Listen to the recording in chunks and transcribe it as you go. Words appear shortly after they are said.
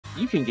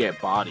you can get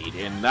bodied,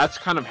 and that's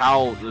kind of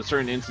how the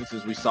certain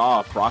instances we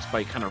saw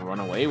Frostbite kind of run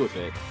away with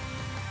it.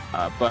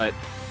 But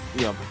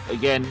you know,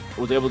 again,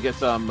 was able to get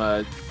some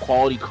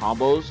quality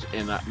combos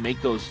and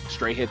make those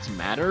stray hits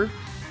matter,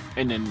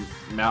 and then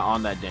mount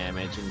on that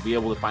damage and be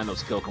able to find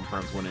those kill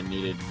confirms when it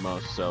needed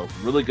most. So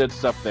really good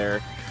stuff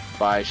there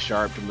by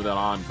Sharp to move that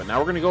on. But now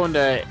we're gonna go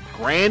into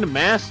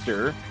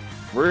Grandmaster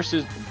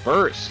versus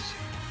Burst.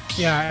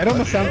 Yeah, it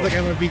almost sounds like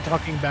I'm going to be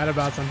talking bad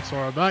about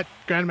Samsora, but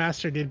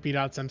Grandmaster did beat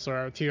out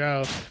Samsora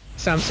 2-0.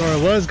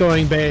 Samsora was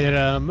going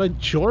beta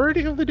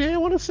majority of the day, I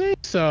want to say,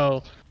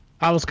 so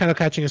I was kind of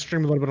catching a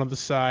stream a little bit on the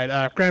side.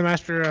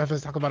 Grandmaster,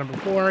 I've talked about him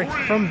before,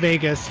 from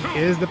Vegas, he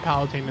is the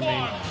Palutena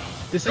main.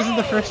 This isn't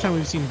the first time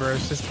we've seen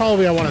Burst. It's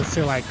probably, I want to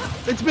say, like,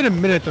 it's been a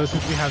minute, though,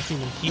 since we have seen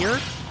him here,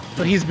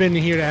 but he's been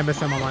here to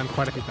MSM Online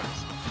quite a few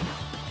times.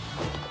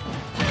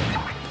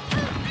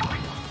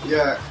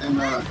 Yeah,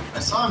 and I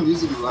saw him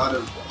using a lot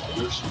of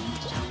Yoshi.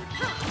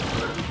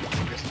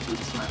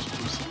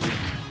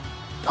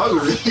 That was a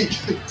really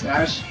good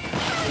dash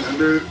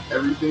under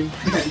everything.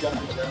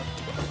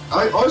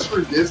 I always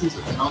forget since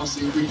I don't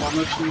see anything that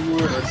much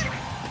anymore. That's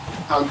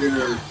how good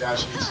her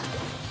dash is.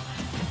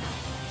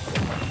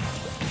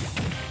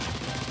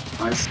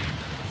 Nice.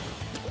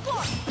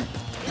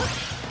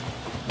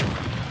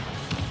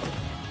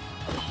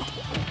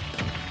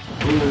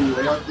 Ooh,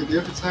 they have the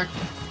gift attack.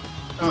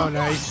 Oh,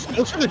 nice.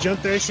 Looks for the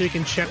jump there so you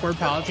can check where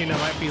Palutena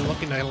might be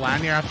looking to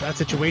land here after that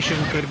situation.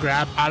 Good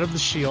grab out of the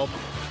shield.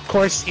 Of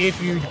course,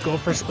 if you go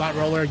for Splat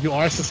Roller, you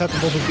are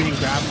susceptible to being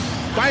grabbed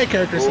by a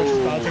character such as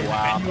Palutena.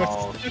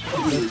 Wow.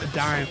 It's a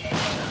dime.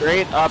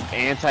 Straight up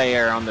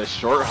anti-air on the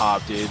short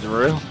hop, dude.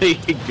 Really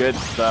good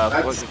stuff.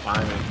 What's the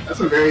timing? That's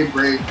a very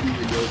brave thing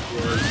to go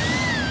for.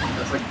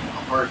 That's like a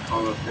hard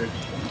call-up pick.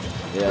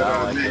 Yeah, but,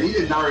 I like man, it. he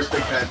did not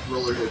respect that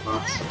roller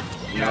hitbox.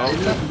 Yeah, it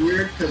was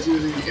weird because he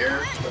was in the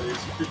air, but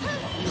it's pretty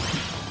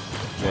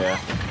cool. Yeah.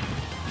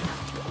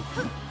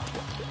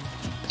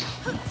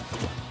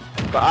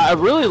 But I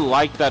really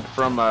like that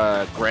from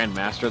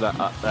Grandmaster,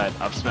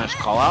 that up smash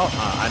call out.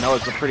 I know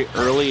it's a pretty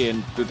early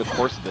and through the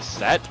course of the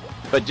set,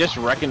 but just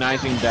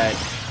recognizing that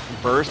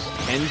Burst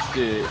tends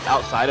to,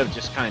 outside of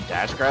just kind of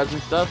dash grabs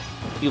and stuff,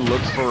 he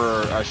looks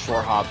for a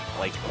short hop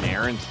like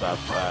Nair and stuff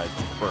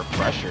for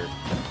pressure.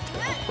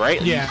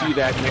 Right? Yeah. You see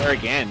that there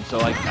again. So,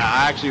 like,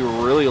 I actually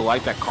really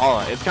like that call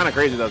out. It's kind of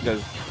crazy, though,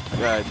 because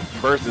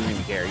Burst doesn't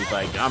even care. He's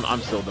like,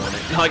 I'm still doing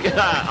it. Like,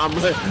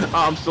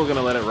 I'm still going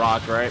to let it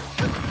rock, right?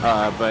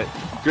 But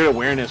good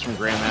awareness from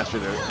Grandmaster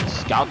to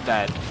scout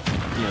that,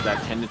 you know,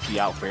 that tendency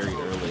out very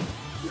early.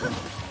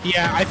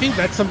 Yeah, I think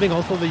that's something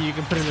also that you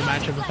can put in the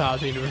matchup with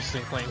Palutena versus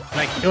Inkling.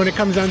 Like, when it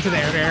comes down to the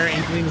air,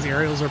 Inkling's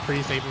aerials are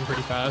pretty safe and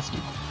pretty fast.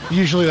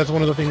 Usually that's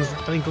one of the things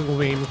Inkling will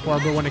be aiming for,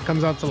 but when it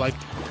comes out to, like,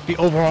 the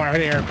overall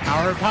air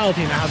power,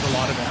 Palutena has a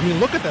lot of it. I mean,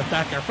 look at the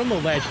back air from the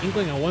ledge.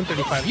 Inkling at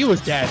 135, he was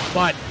dead,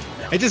 but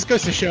it just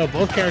goes to show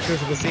both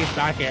characters with a safe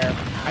back air.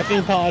 I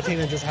think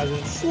Palutena just has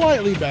it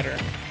slightly better.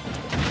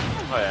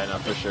 Oh yeah, no,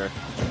 for sure.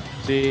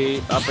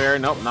 See, up air,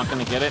 nope, not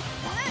gonna get it.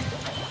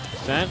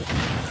 Sent.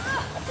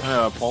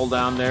 Pull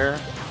down there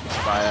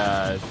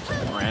by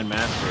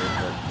Grandmaster,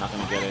 but not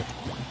gonna get it.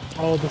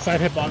 Oh, the side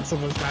hitbox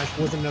of one smash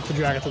wasn't enough to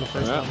drag it to the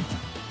first one.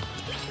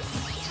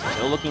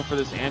 Still looking for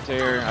this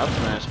anti-air up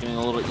smash, getting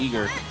a little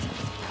eager.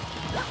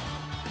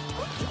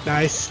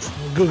 Nice.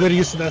 Good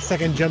use of that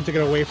second jump to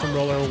get away from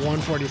roller.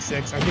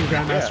 146. I think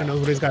Grandmaster knows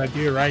what he's got to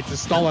do, right?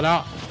 Just stall it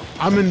out.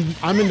 I'm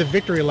in the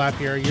victory lap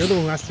here. You're the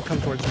one who has to come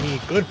towards me.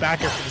 Good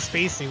back air for the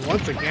spacing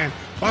once again.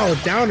 Wow,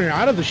 downer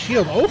out of the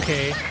shield.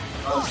 Okay.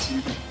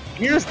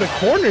 Here's the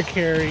corner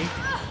carry.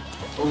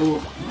 Oh,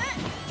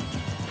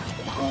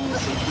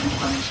 so pretty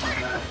punish on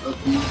that.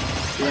 Okay.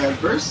 Yeah,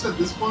 Burst at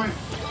this point,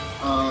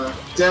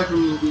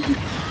 definitely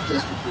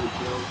desperate for the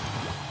kill.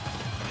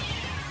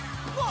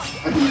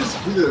 I think it's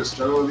really a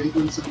struggle with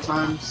Inkling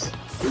sometimes.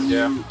 When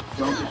you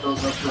don't get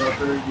those up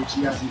which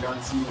he hasn't gotten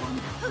to see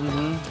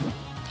one.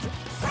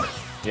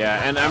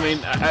 Yeah, and I mean,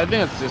 I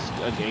think it's just,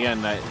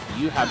 again, that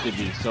you have to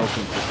be so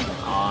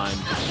consistent on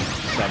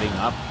setting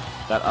up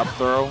that up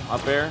throw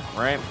up air,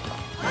 right?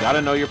 You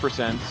gotta know your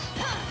percents,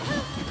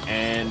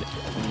 and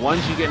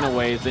once you get in the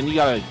ways, then you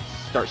gotta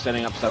start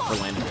setting up stuff for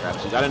landing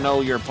traps. You gotta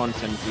know your opponent's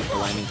tendency for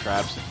landing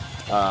traps.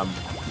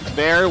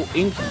 Fair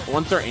ink,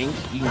 once they're inked,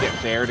 you can get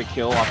fair to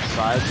kill off the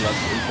side, so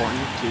that's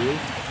important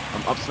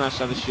too. Up smash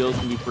out of the shield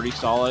can be pretty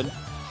solid.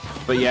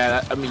 But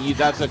yeah, I mean,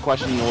 that's a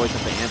question you always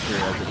have to answer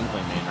as an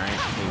Inkling main, right?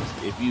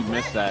 Because if you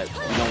miss that,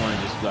 you don't want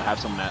to just go have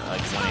someone at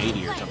like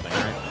 180 or something,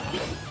 right?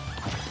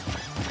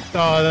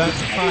 Oh, that's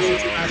a classic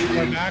smash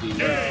back.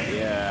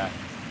 Yeah,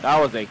 that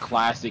was a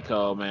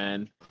classico,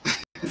 man.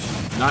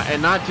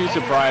 Not too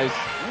surprised.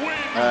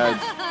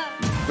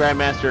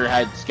 Grandmaster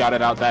had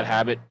scouted out that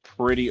habit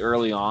pretty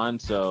early on,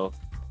 so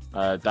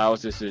that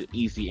was just an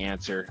easy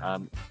answer.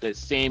 The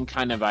same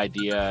kind of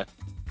idea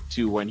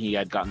to when he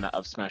had gotten that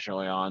up smash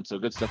early on, so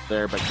good stuff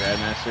there by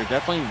Grandmaster.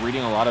 Definitely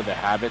reading a lot of the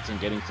habits and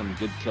getting some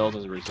good kills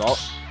as a result.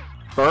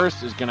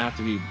 Burst is gonna have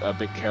to be a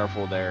bit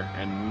careful there,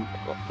 and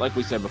like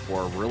we said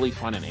before, really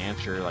find an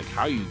answer. Like,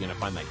 how are you gonna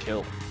find that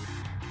kill?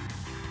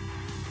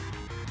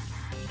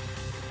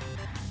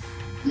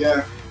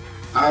 Yeah,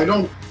 I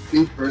don't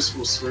think Burst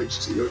will switch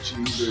to Yoshi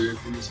either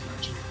in this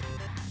matchup.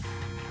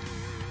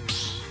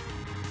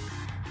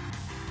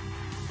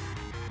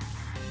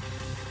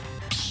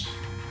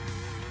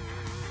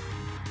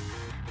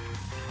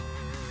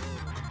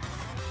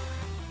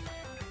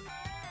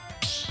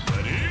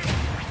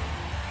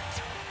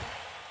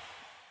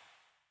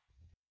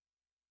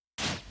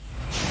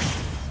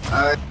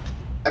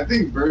 I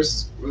think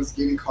Burst was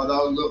getting called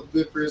out a little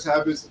bit for his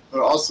habits,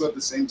 but also at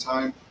the same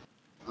time,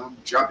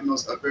 dropping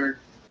those up air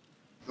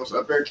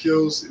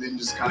kills, and then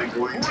just kind of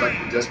going into like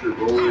the desperate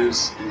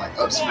rollers and like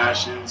up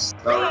smashes,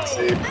 power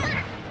save,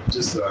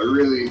 just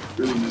really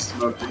messed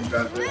him up pretty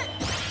bad there.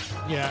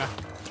 Yeah.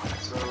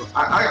 So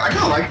I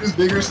kind of like this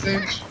bigger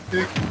stage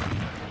pick.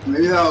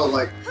 Maybe that'll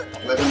like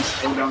let him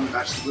slow down the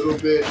match a little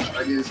bit and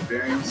try to get his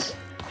bearings.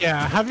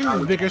 Yeah, having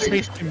a bigger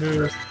space to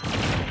move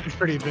is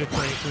pretty big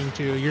for Inkling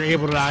too. You're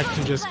able to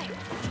actually just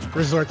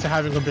resort to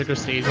having a bigger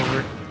stage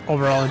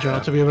overall in general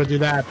to be able to do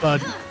that.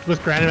 But with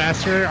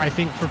Grandmaster, I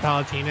think for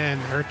Palutena in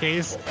her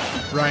case,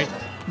 right,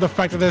 the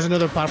fact that there's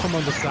another platform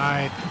on the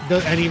side,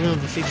 and even though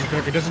the stage is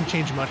bigger, doesn't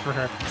change much for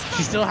her.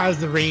 She still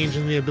has the range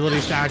and the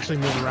abilities to actually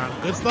move around.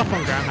 Good stuff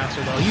on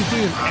Grandmaster though. He's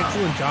doing an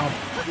excellent job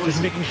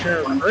just making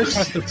sure Burst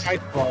has to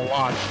fight for a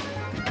lot.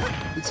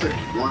 It's like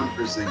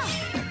 1%.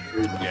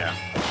 Crazy. Yeah.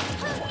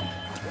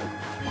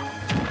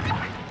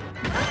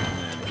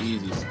 Man,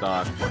 easy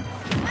stock.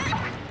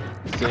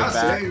 Sit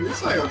back.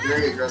 It's like a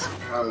very aggressive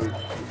crowd.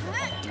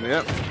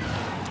 Yep.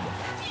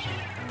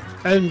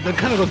 And that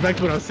kind of goes back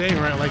to what I was saying,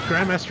 right? Like,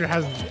 Grandmaster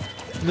has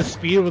the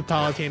speed with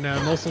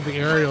Palutena, most of the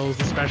aerials,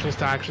 the specials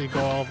to actually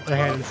go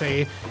ahead and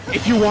say,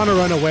 if you want to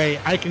run away,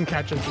 I can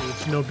catch up to you.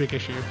 It's no big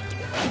issue.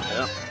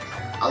 Yep.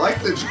 I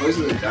like the choice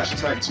of the dash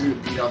attack too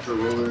to beat out the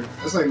roller.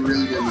 That's like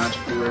really good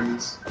matchup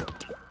awareness.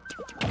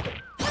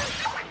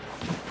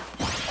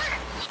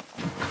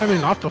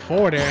 Coming off the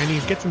forward air, and he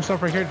gets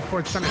himself right here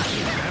towards center.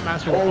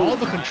 Grandmaster with all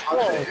the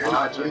control. You're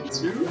not doing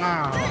too?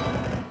 Wow.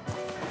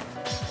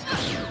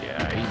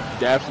 Yeah, he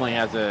definitely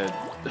has a.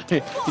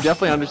 He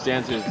definitely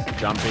understands his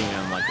jumping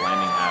and like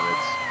landing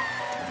habits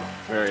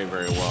very,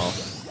 very well.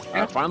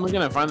 Finally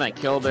gonna find that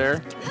kill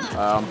there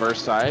on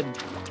Burst side.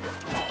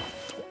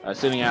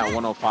 Sitting at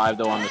 105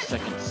 though on the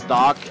second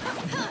stock.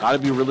 Gotta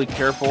be really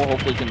careful.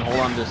 Hopefully can hold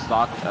on to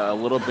stock a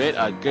little bit.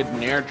 A good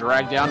nair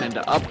drag down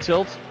into up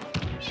tilt.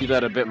 See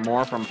that a bit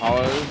more from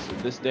Palos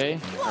this day,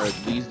 or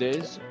these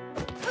days.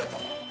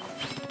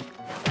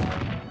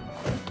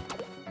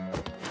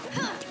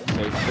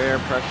 Safe there,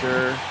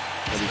 pressure.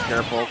 Gotta be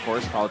careful, of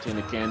course.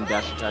 Palutena can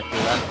dash attack through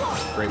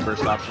that. Great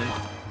burst option.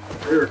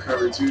 Great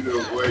recovery too to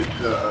avoid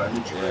the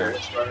neutral air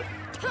strike.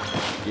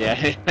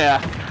 Yeah,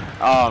 yeah.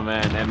 Oh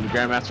man, and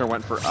Grandmaster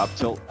went for up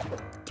tilt,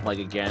 like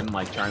again,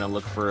 like trying to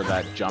look for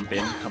that jump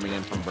in coming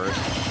in from burst.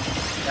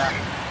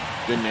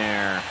 Yeah. Good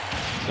nair.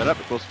 Set up,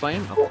 close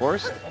flame, of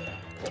course.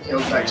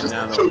 Back just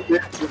now so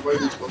big to avoid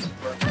the close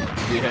flame.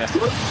 Yeah.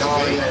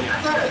 Oh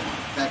yeah,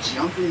 that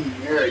jumping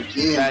nair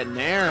again. That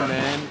nair,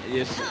 man,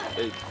 is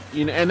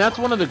you know, and that's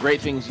one of the great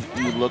things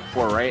you look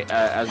for, right?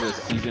 As a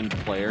seasoned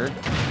player,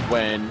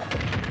 when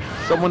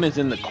someone is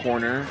in the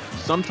corner,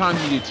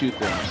 sometimes you do two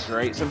things,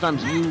 right?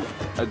 Sometimes you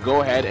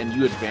go ahead and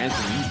you advance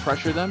and you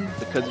pressure them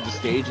because of the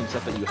stage and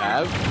stuff that you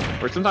have,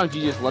 or sometimes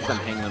you just let them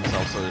hang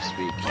themselves, so to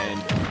speak.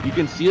 And you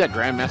can see that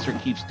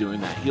Grandmaster keeps doing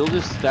that. He'll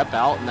just step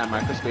out in that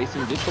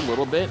microspacing just a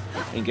little bit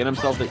and get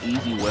himself the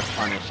easy whiff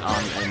punish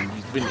on, and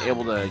he's been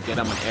able to get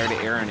him an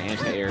air-to-air and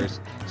anti-airs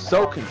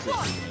so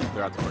consistently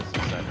throughout the course of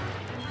the set.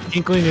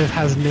 Inkling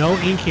has no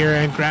ink here,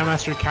 and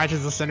Grandmaster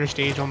catches the center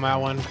stage on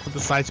that one with the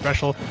side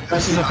special.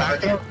 This is a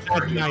backdoor.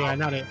 Yeah,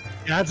 not it.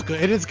 Yeah, that's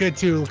good. It is good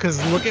too, because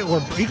look at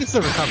where he can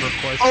still recover, of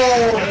course.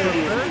 Oh!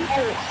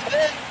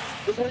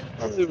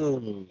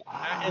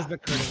 That is the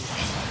curtain.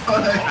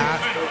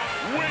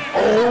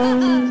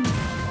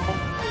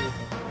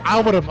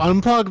 I would have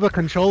unplugged the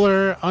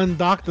controller,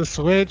 undocked the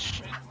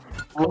switch.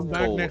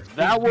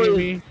 That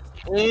was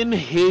in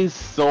his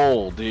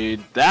soul,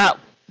 dude. That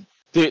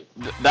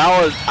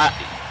was.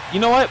 You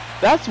know what?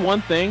 That's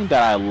one thing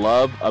that I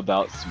love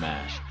about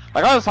Smash.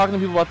 Like, I was talking to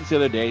people about this the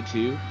other day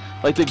too.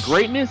 Like, the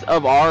greatness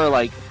of our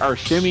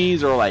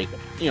shimmies, or like,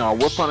 you know, our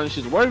whip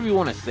punishes, whatever you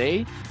want to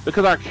say,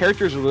 because our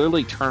characters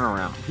literally turn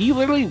around. He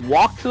literally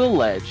walked to the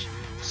ledge,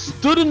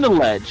 stood in the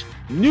ledge,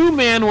 knew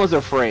man was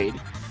afraid,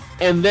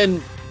 and then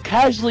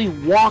casually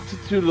walked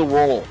through the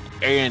roll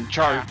and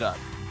charged up,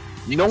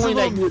 knowing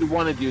that he would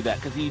want to do that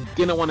because he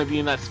didn't want to be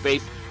in that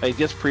space that he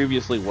just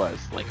previously was.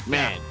 Like,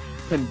 man,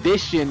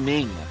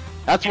 conditioning.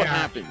 That's what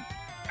happened.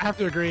 I have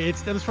to agree. It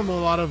stems from a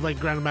lot of like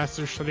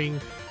Grandmaster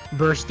shutting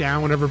Burst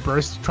down whenever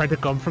Burst tried to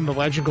come from the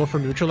ledge and go for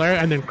neutral air,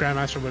 and then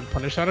Grandmaster would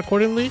punish that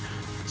accordingly.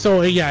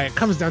 So yeah, it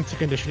comes down to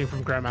conditioning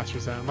from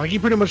Grandmaster's end. Like, he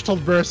pretty much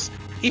told Burst,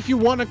 if you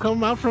want to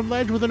come out from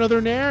ledge with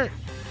another nair,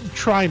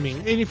 try me.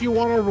 And if you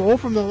want to roll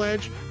from the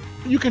ledge,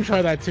 you can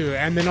try that too.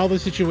 And then all the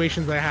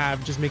situations I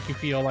have just make you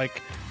feel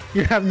like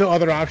you have no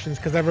other options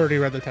because I've already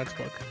read the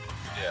textbook.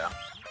 Yeah.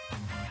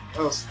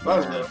 that was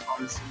really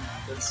fun.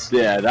 That's,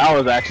 Yeah, that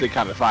was actually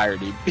kind of fire,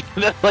 dude.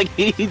 Like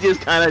he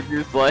just kind of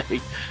just like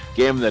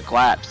gave him the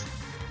claps.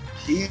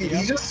 he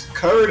just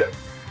covered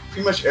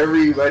pretty much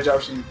every ledge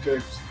option he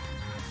picked.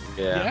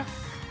 Yeah.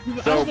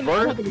 So,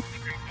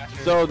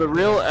 So the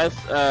real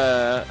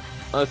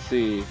let's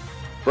see.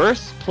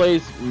 Burst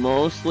plays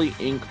mostly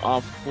Ink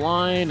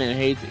offline and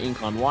hates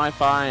Ink on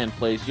Wi-Fi and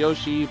plays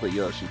Yoshi, but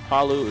Yoshi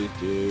Palu is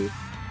due.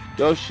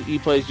 Yoshi, he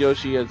plays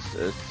Yoshi as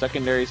a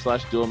secondary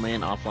 / dual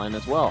main offline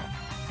as well.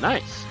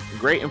 Nice,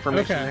 great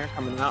information there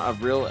coming out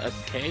of Real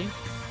SK.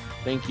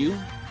 Thank you.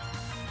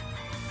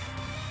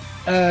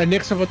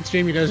 Next up on the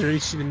stream, you guys already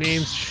see the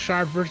names.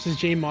 Sharp versus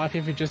J Mafia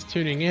if you're just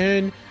tuning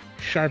in.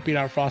 Sharp beat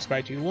out Frost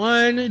by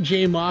 2-1.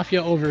 J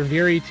Mafia over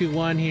Very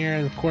 2-1 here.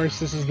 And of course,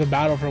 this is the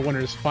battle for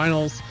winners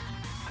finals.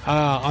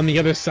 On the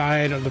other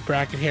side of the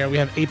bracket here, we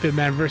have 8-Bit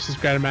Man versus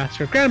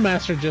Grandmaster.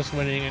 Grandmaster just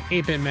winning, and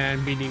 8-Bit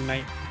Man beating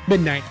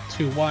Midnight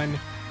 2-1.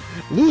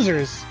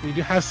 Losers, we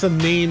do have some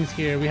names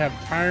here. We have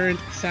Tyrant,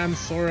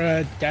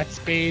 Samsora,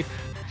 Deathspade,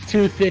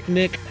 Too Thick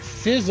Nick,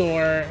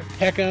 Scizor,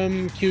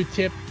 Peckham,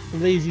 Q-Tip,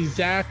 Lazy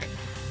Zach,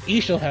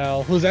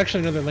 Ishelhel, who's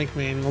actually another Link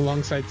main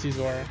alongside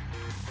Scizor.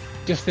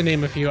 Just to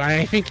name a few.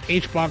 I think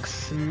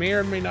H-Box may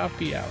or may not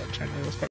be out.